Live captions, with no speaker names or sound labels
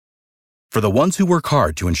For the ones who work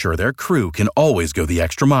hard to ensure their crew can always go the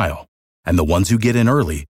extra mile, and the ones who get in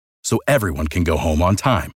early so everyone can go home on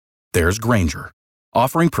time, there's Grainger,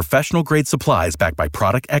 offering professional-grade supplies backed by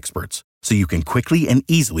product experts so you can quickly and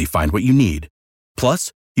easily find what you need.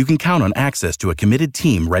 Plus, you can count on access to a committed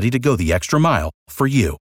team ready to go the extra mile for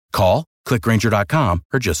you. Call, click Grainger.com,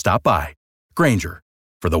 or just stop by. Grainger,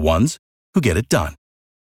 for the ones who get it done.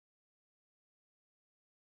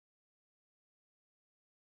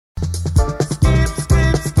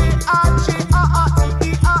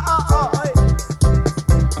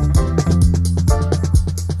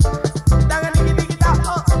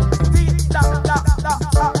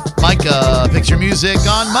 Mike picks your music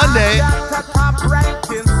on Monday.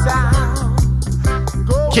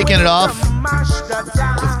 Kicking it off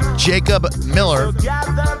with Jacob Miller.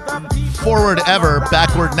 Forward ever,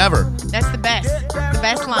 backward never. That's the best. The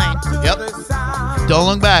best line. Yep. Don't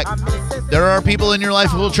look back. There are people in your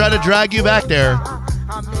life who will try to drag you back there.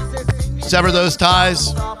 Sever those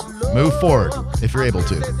ties. Move forward if you're able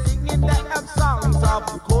to.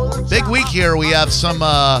 Big week here. We have some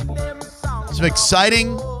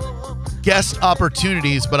exciting guest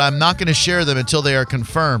opportunities, but I'm not going to share them until they are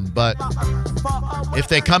confirmed. But if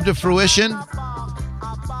they come to fruition,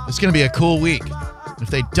 it's going to be a cool week.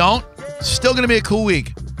 If they don't, it's still going to be a cool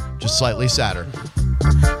week, just slightly sadder.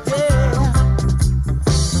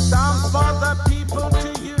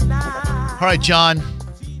 All right, John,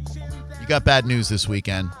 you got bad news this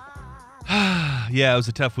weekend. Yeah, it was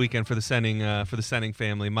a tough weekend for the Senning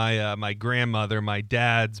family. My grandmother, my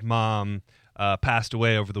dad's mom, passed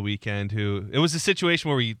away over the weekend. It was a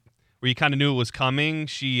situation where you kind of knew it was coming.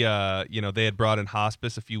 She, they had brought in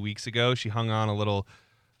hospice a few weeks ago. She hung on a little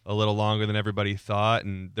longer than everybody thought,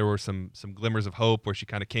 and there were some glimmers of hope where she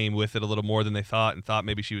kind of came with it a little more than they thought, and thought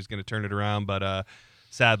maybe she was going to turn it around, but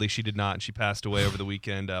sadly she did not, and she passed away over the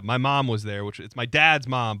weekend. My mom was there, which it's my dad's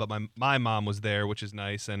mom, but my mom was there, which is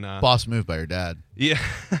nice. And boss move by your dad. Yeah.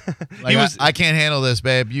 I can't handle this,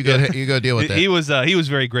 babe. You go deal with it. He was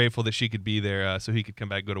very grateful that she could be there, so he could come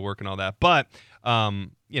back and go to work and all that. But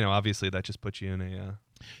obviously that just puts you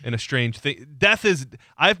in a strange thing.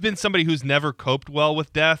 I've been somebody who's never coped well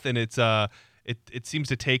with death, and it seems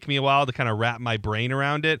to take me a while to kind of wrap my brain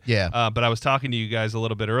around it. Yeah. But I was talking to you guys a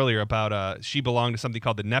little bit earlier about she belonged to something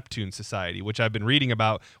called the Neptune Society, which I've been reading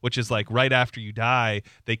about, which is like right after you die,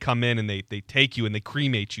 they come in and they take you and they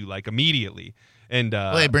cremate you like immediately. And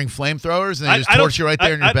they bring flamethrowers and they just torture you right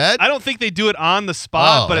there in your bed? I don't think they do it on the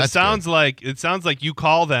spot, but it sounds good. like you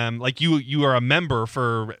call them, like you are a member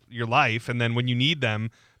for your life, and then when you need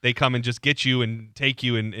them, they come and just get you and take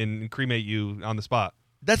you and cremate you on the spot.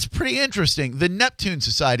 That's pretty interesting. The Neptune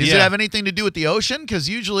Society. Does it have anything to do with the ocean? Because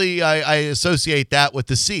usually I associate that with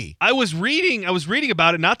the sea. I was reading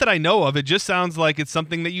about it. Not that I know of. It just sounds like it's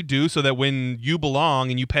something that you do so that when you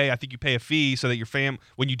belong and you pay, I think you pay a fee so that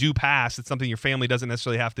when you do pass, it's something your family doesn't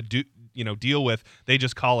necessarily have to do, deal with. They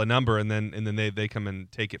just call a number and then they come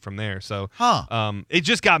and take it from there. So, it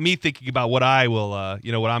just got me thinking about what I will, what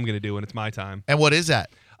I'm going to do when it's my time. And what is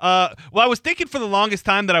that? Well, I was thinking for the longest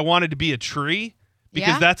time that I wanted to be a tree.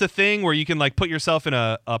 Because that's a thing where you can like put yourself in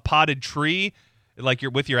a potted tree, like you're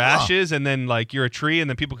with your ashes, and then like you're a tree, and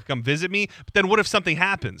then people can come visit me. But then what if something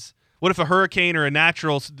happens? What if a hurricane or a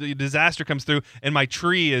natural disaster comes through and my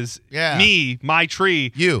tree is my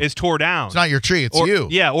tree is tore down? It's not your tree, it's you.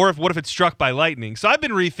 Yeah, or what if it's struck by lightning? So I've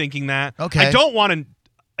been rethinking that. Okay. I don't want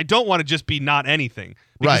to just be not anything,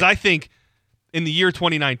 because I think in the year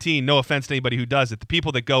 2019, no offense to anybody who does it, the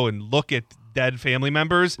people that go and look at dead family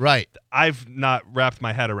members, right? I've not wrapped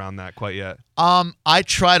my head around that quite yet. I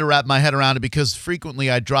try to wrap my head around it because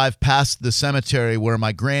frequently I drive past the cemetery where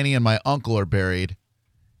my granny and my uncle are buried,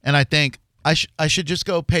 and I think I should just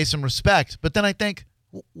go pay some respect. But then I think,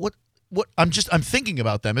 what? I'm thinking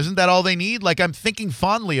about them. Isn't that all they need? Like, I'm thinking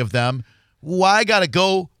fondly of them. Why gotta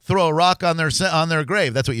go throw a rock on their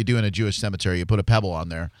grave? That's what you do in a Jewish cemetery. You put a pebble on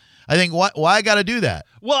there. I think why I got to do that?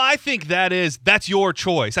 Well, I think that's your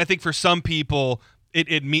choice. I think for some people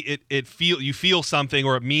you feel something,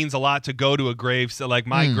 or it means a lot to go to a grave. So like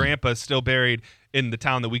my grandpa's still buried in the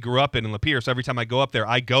town that we grew up in Lapeer. So every time I go up there,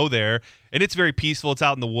 I go there, and it's very peaceful. It's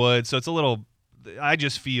out in the woods, so it's a little. I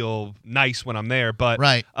just feel nice when I'm there. But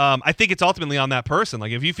right. I think it's ultimately on that person.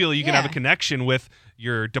 Like if you feel you can have a connection with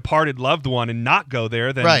your departed loved one and not go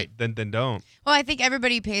there, then then don't. Well, I think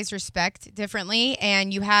everybody pays respect differently,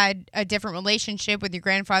 and you had a different relationship with your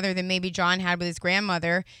grandfather than maybe John had with his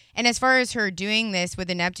grandmother. And as far as her doing this with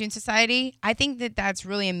the Neptune Society, I think that that's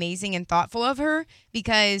really amazing and thoughtful of her,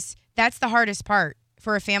 because that's the hardest part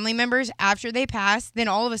for family members after they pass. Then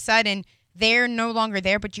all of a sudden, they're no longer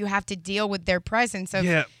there, but you have to deal with their presence of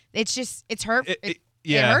it's hurt.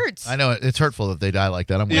 Yeah. It hurts. I know it's hurtful that they die like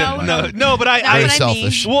that. I'm with you, Mike. No, but Not Very what I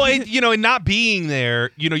selfish. mean. well, and not being there,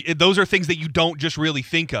 those are things that you don't just really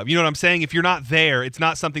think of. You know what I'm saying? If you're not there, it's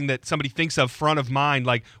not something that somebody thinks of front of mind.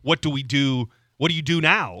 Like, what do we do? What do you do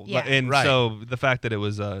now? Yeah. And Right. so the fact that it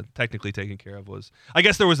was technically taken care of was, I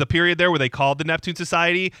guess there was a period there where they called the Neptune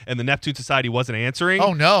Society and the Neptune Society wasn't answering.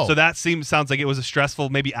 Oh, no. So that sounds like it was a stressful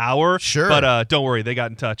maybe hour. Sure. But don't worry, they got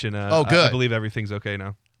in touch and good. I believe everything's okay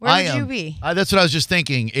now. Where would you be? That's what I was just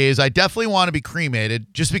thinking. Is I definitely want to be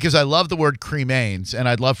cremated, just because I love the word cremains, and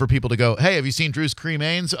I'd love for people to go, "Hey, have you seen Drew's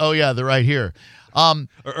cremains? Oh yeah, they're right here."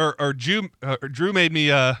 Drew made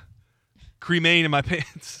me cremate in my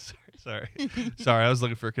pants. Sorry, I was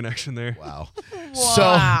looking for a connection there. Wow.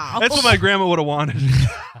 Wow. That's what my grandma would have wanted.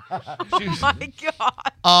 Oh my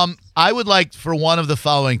God. I would like for one of the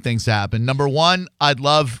following things to happen. Number one, I'd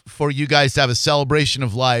love for you guys to have a celebration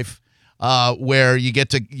of life, where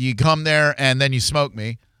you come there and then you smoke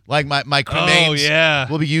me. Like my cremains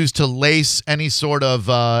will be used to lace any sort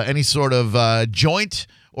of joint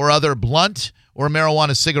or other blunt or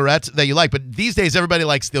marijuana cigarettes that you like. But these days, everybody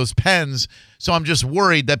likes those pens, so I'm just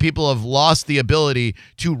worried that people have lost the ability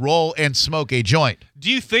to roll and smoke a joint. Do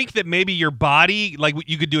you think that maybe your body, like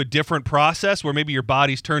you could do a different process where maybe your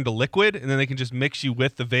body's turned to liquid and then they can just mix you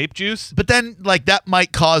with the vape juice? But then, like, that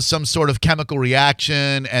might cause some sort of chemical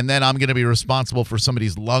reaction, and then I'm going to be responsible for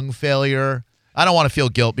somebody's lung failure. I don't want to feel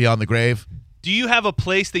guilt beyond the grave. Do you have a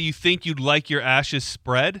place that you think you'd like your ashes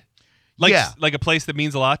spread? Yeah. Like a place that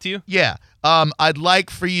means a lot to you? Yeah. I'd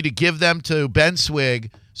like for you to give them to Ben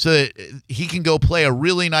Swig so that he can go play a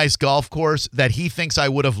really nice golf course that he thinks I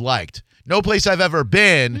would have liked. No place I've ever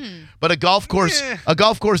been, but a golf course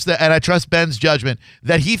that, and I trust Ben's judgment,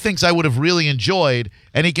 that he thinks I would have really enjoyed,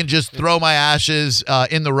 and he can just throw my ashes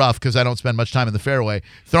in the rough, because I don't spend much time in the fairway,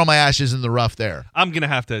 throw my ashes in the rough there. I'm going to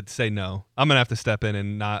have to say no. I'm going to have to step in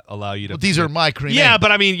and not allow you to. Well, these are my cremains. Yeah,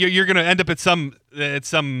 but I mean, you're going to end up at some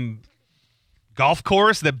golf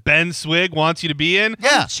course that Ben Swig wants you to be in?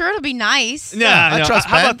 Yeah. I'm sure it'll be nice. I No. trust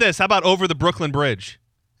How Ben. about this? How about over the Brooklyn Bridge?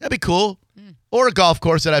 That'd be cool. Or a golf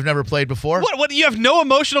course that I've never played before. What? You have no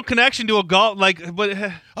emotional connection to a golf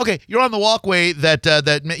Okay, you're on the walkway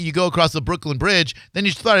that you go across the Brooklyn Bridge. Then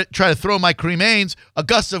you try to throw my cremains. A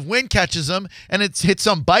gust of wind catches them, and it hits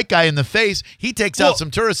some bike guy in the face. He takes out some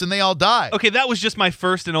tourists, and they all die. Okay, that was just my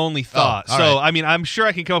first and only thought. all So right. I mean, I'm sure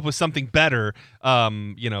I can come up with something better. At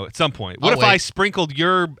some point. What I'll if I wait. sprinkled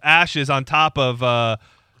your ashes on top of? I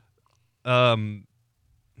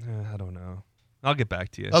don't know. I'll get back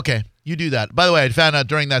to you. Okay, you do that. By the way, I found out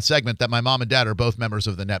during that segment that my mom and dad are both members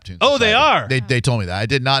of the Neptune Oh, they Society. are? They told me that. I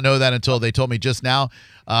did not know that until they told me just now.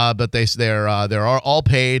 But they're all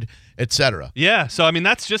paid, etc. Yeah. So I mean,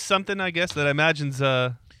 that's just something I guess that I imagine's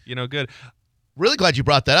good. Really glad you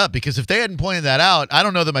brought that up, because if they hadn't pointed that out, I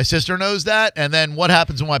don't know that my sister knows that. And then what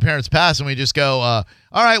happens when my parents pass and we just go, all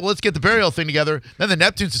right, well, let's get the burial thing together. Then the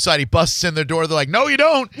Neptune Society busts in their door. They're like, no, you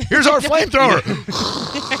don't. Here's our flamethrower.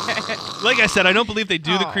 Like I said, I don't believe they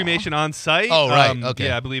do the cremation on site. Oh, right. Okay.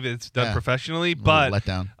 Yeah, I believe it's done Yeah. professionally. But Let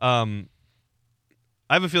down.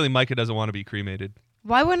 I have a feeling Micah doesn't want to be cremated.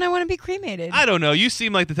 Why wouldn't I want to be cremated? I don't know. You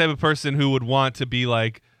seem like the type of person who would want to be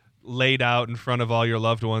like laid out in front of all your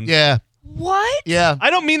loved ones. Yeah. What? Yeah.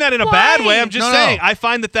 I don't mean that in a Why? bad way. I'm just No, saying no. I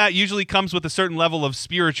find that usually comes with a certain level of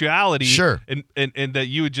spirituality. Sure. And that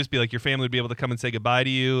you would just be like your family would be able to come and say goodbye to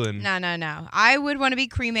you. And No. I would want to be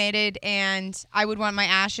cremated, and I would want my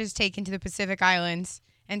ashes taken to the Pacific Islands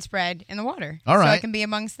and spread in the water. All So I right. can be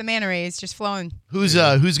amongst the manta rays just flowing. Who's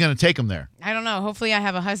going to take them there? I don't know. Hopefully I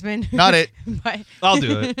have a husband. Not it. But, I'll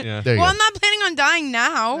do it. Yeah. There you well, go. I'm not planning on dying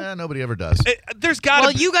now. Nobody ever does. There's got to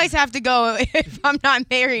Well, you guys have to go if I'm not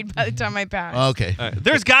married by the time I pass. Okay.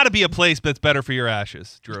 there's got to be a place that's better for your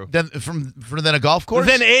ashes, Drew. Then then a golf course?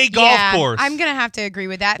 Then a golf Yeah, course. I'm going to have to agree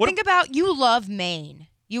with that. What- Think about, you love Maine.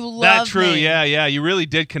 You love That's true. Maine. Yeah. You really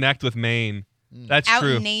did connect with Maine. That's Out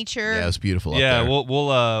true. in nature. Yeah, it's beautiful Yeah, up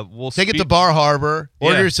there. we'll Take it to speak- Bar Harbor,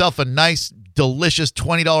 order Yeah. yourself a nice, delicious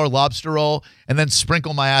 $20 lobster roll, and then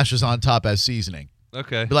sprinkle my ashes on top as seasoning.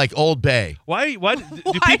 Okay. Be like Old Bay. Why do Why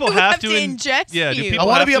people do we have have to to ingest Yeah, do you? people I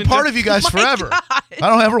want to have be a part ingest- of you guys My forever. God. I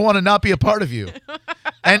don't ever want to not be a part of you.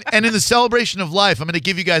 And in the celebration of life, I'm going to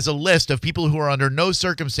give you guys a list of people who are under no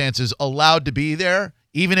circumstances allowed to be there,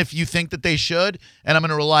 even if you think that they should, and I'm going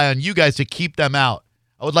to rely on you guys to keep them out.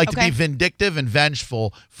 I would like to Okay. be vindictive and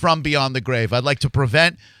vengeful from beyond the grave. I'd like to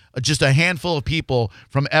prevent just a handful of people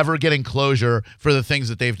from ever getting closure for the things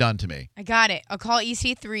that they've done to me. I got it. I'll call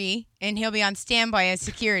EC3, and he'll be on standby as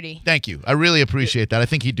security. Thank you. I really appreciate that. I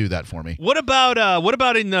think he'd do that for me. What about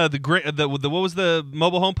in the what was the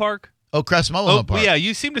mobile home park? Oh, Crest Mobile Home Park. Yeah,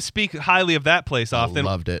 you seem to speak highly of that place often.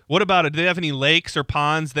 Loved it. What about it? Do they have any lakes or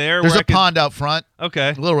ponds there? There's a pond out front. Okay.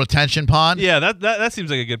 A little retention pond. Yeah, that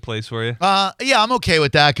seems like a good place for you. Yeah, I'm okay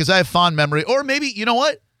with that because I have fond memory. Or maybe, you know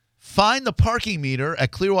what? Find the parking meter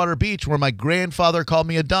at Clearwater Beach where my grandfather called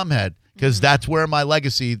me a dumbhead because that's where my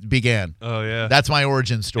legacy began. Oh, yeah. That's my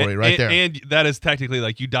origin story right there. And that is technically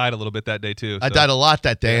like you died a little bit that day, too. I died a lot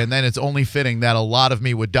that day, and then it's only fitting that a lot of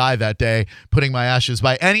me would die that day putting my ashes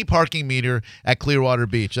by any parking meter at Clearwater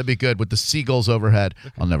Beach. That'd be good with the seagulls overhead.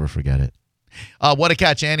 I'll never forget it. What a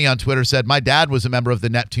Catch Annie on Twitter said, my dad was a member of the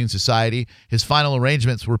Neptune Society. His final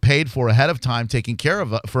arrangements were paid for ahead of time, taking care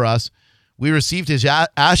of for us. We received his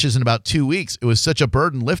ashes in about 2 weeks. It was such a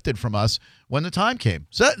burden lifted from us when the time came.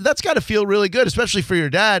 So that's got to feel really good, especially for your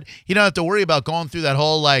dad. You don't have to worry about going through that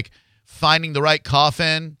whole, like, finding the right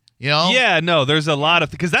coffin, you know? Yeah, no, there's a lot of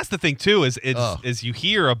 – because that's the thing, too, is you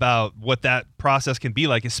hear about what that process can be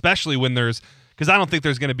like, especially when there's – because I don't think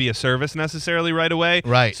there's going to be a service necessarily right away.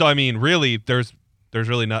 Right. So, I mean, really, there's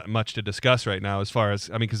really not much to discuss right now as far as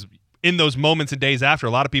 – I mean, because – in those moments and days after, a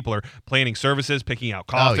lot of people are planning services, picking out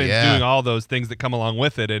coffins, doing all those things that come along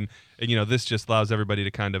with it. And this just allows everybody to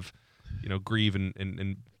kind of, grieve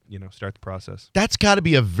and start the process. That's got to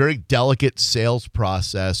be a very delicate sales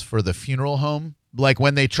process for the funeral home. Like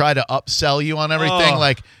when they try to upsell you on everything,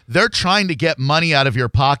 like they're trying to get money out of your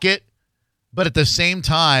pocket, but at the same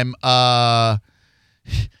time, they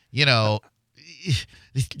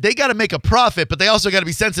got to make a profit, but they also got to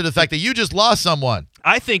be sensitive to the fact that you just lost someone.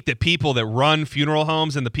 I think that people that run funeral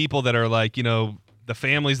homes and the people that are like, the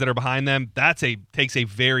families that are behind them, takes a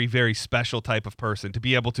very, very special type of person to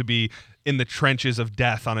be able to be in the trenches of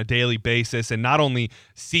death on a daily basis and not only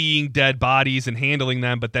seeing dead bodies and handling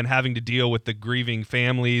them, but then having to deal with the grieving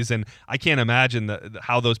families. And I can't imagine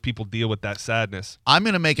how those people deal with that sadness. I'm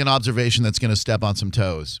going to make an observation that's going to step on some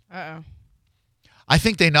toes. Uh-oh. I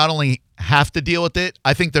think they not only have to deal with it,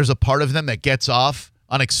 I think there's a part of them that gets off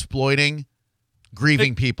on exploiting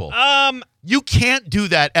grieving people. You can't do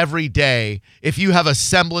that every day if you have a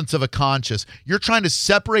semblance of a conscience. You're trying to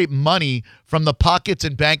separate money from the pockets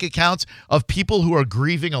and bank accounts of people who are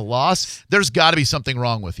grieving a loss. There's got to be something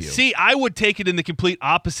wrong with you. See, I would take it in the complete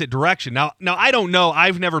opposite direction. Now I don't know.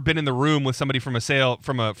 I've never been in the room with somebody from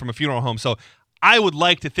a funeral home, so I would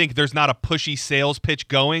like to think there's not a pushy sales pitch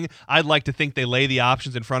going. I'd like to think they lay the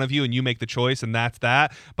options in front of you and you make the choice and that's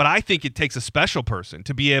that. But I think it takes a special person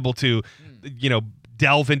to be able to,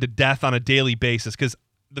 delve into death on a daily basis, because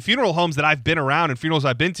the funeral homes that I've been around and funerals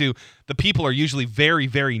I've been to, the people are usually very,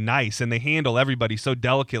 very nice and they handle everybody so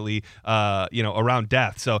delicately, around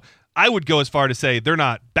death. So I would go as far to say they're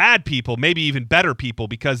not bad people, maybe even better people,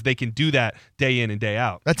 because they can do that day in and day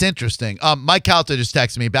out. That's interesting. Mike Calta just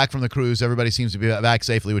texted me back from the cruise. Everybody seems to be back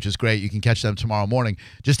safely, which is great. You can catch them tomorrow morning.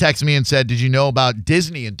 Just texted me and said, did you know about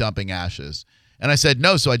Disney and dumping ashes? And I said,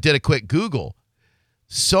 no. So I did a quick Google.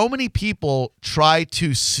 So many people try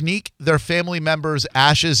to sneak their family members'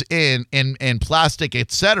 ashes in plastic,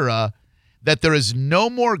 etc., that there is no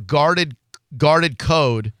more guarded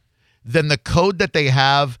code than the code that they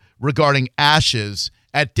have regarding ashes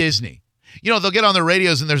at Disney. They'll get on their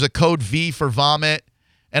radios and there's a code V for vomit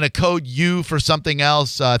and a code U for something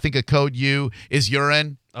else. I think a code U is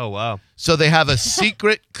urine. Oh, wow. So they have a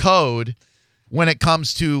secret code when it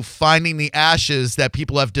comes to finding the ashes that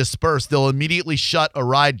people have dispersed. They'll immediately shut a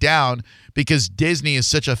ride down because Disney is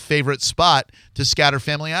such a favorite spot to scatter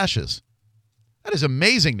family ashes. That is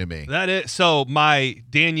amazing to me. That is. So my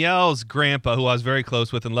Danielle's grandpa, who I was very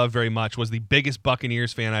close with and loved very much, was the biggest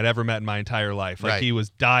Buccaneers fan I'd ever met in my entire life. Like, He was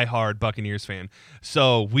diehard Buccaneers fan.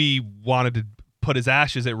 So we wanted to put his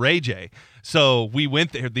ashes at Ray J. So we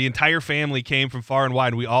went there. The entire family came from far and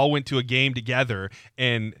wide. We all went to a game together,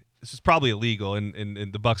 and this is probably illegal, and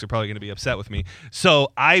the Bucs are probably going to be upset with me.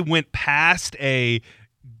 So I went past a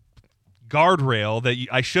guardrail that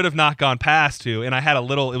I should have not gone past to, and I had it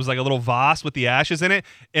was like a little vase with the ashes in it,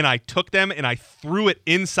 and I took them and I threw it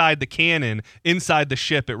inside the cannon, inside the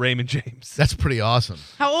ship at Raymond James. That's pretty awesome.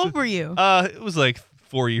 How old were you? It was like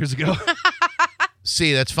 4 years ago.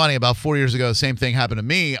 See, that's funny. About 4 years ago, the same thing happened to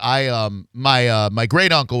me. My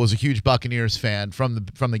great uncle was a huge Buccaneers fan from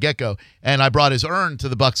the get-go, and I brought his urn to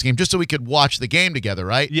the Bucs game just so we could watch the game together,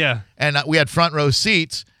 right? Yeah. And we had front row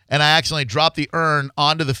seats, and I accidentally dropped the urn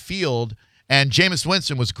onto the field, and Jameis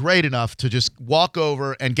Winston was great enough to just walk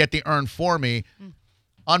over and get the urn for me.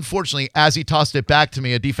 Unfortunately, as he tossed it back to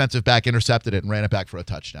me, a defensive back intercepted it and ran it back for a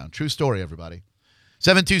touchdown. True story, everybody.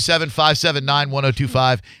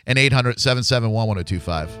 727-579-1025 and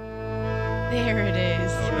 800-771-1025. There it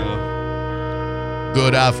is. Oh, no.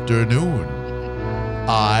 Good afternoon.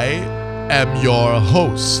 I am your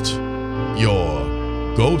host,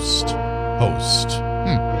 your ghost host.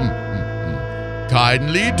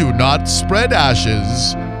 Kindly do not spread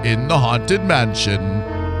ashes in the haunted mansion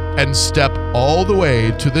and step all the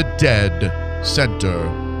way to the dead center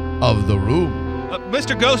of the room.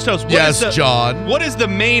 Mr. Ghost Host, John. What is the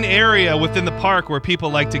main area within the park where people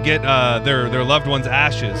like to get their loved ones'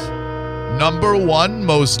 ashes? Number 1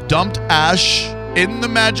 most dumped ash in the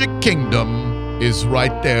Magic Kingdom is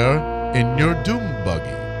right there in your doom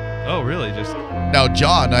buggy. Oh, really? Now,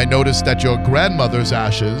 John, I noticed that your grandmother's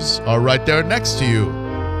ashes are right there next to you.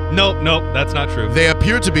 Nope, that's not true. They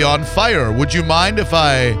appear to be on fire. Would you mind if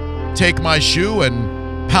I take my shoe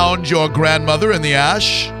and pound your grandmother in the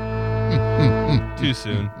ash? Too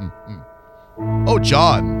soon. Oh,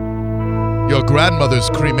 John, your grandmother's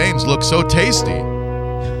cremains look so tasty.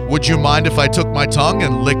 Would you mind if I took my tongue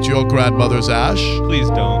and licked your grandmother's ash? Please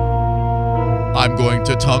don't. I'm going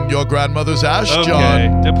to tongue your grandmother's ash, Okay.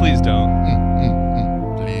 John. Please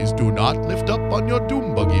don't. Please do not lift up on your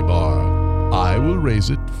doom buggy bar. I will raise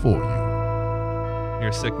it for you. You're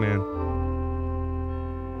a sick man.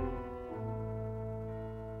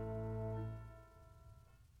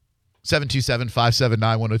 (727)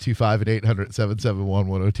 579-1025 at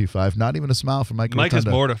 800-771-1025. Not even a smile from Mike. Mike is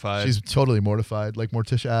mortified. She's totally mortified, like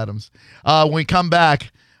Morticia Adams. When we come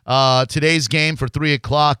back, today's game for 3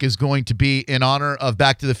 o'clock is going to be in honor of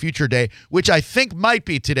Back to the Future Day, which I think might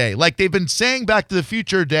be today. Like they've been saying Back to the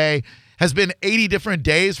Future Day has been 80 different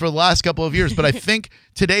days for the last couple of years, but I think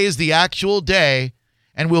today is the actual day,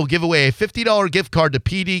 and we'll give away a $50 gift card to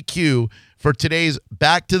PDQ for today's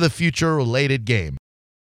Back to the Future related game.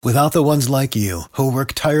 Without the ones like you, who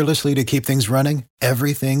work tirelessly to keep things running,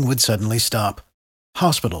 everything would suddenly stop.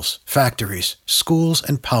 Hospitals, factories, schools,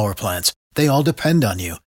 and power plants, they all depend on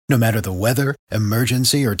you. No matter the weather,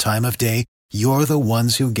 emergency, or time of day, you're the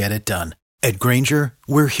ones who get it done. At Grainger,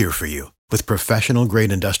 we're here for you with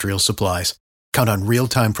professional-grade industrial supplies. Count on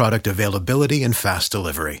real-time product availability and fast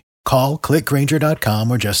delivery. Call, click Grainger.com,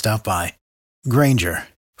 or just stop by. Grainger,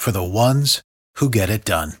 for the ones who get it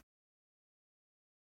done.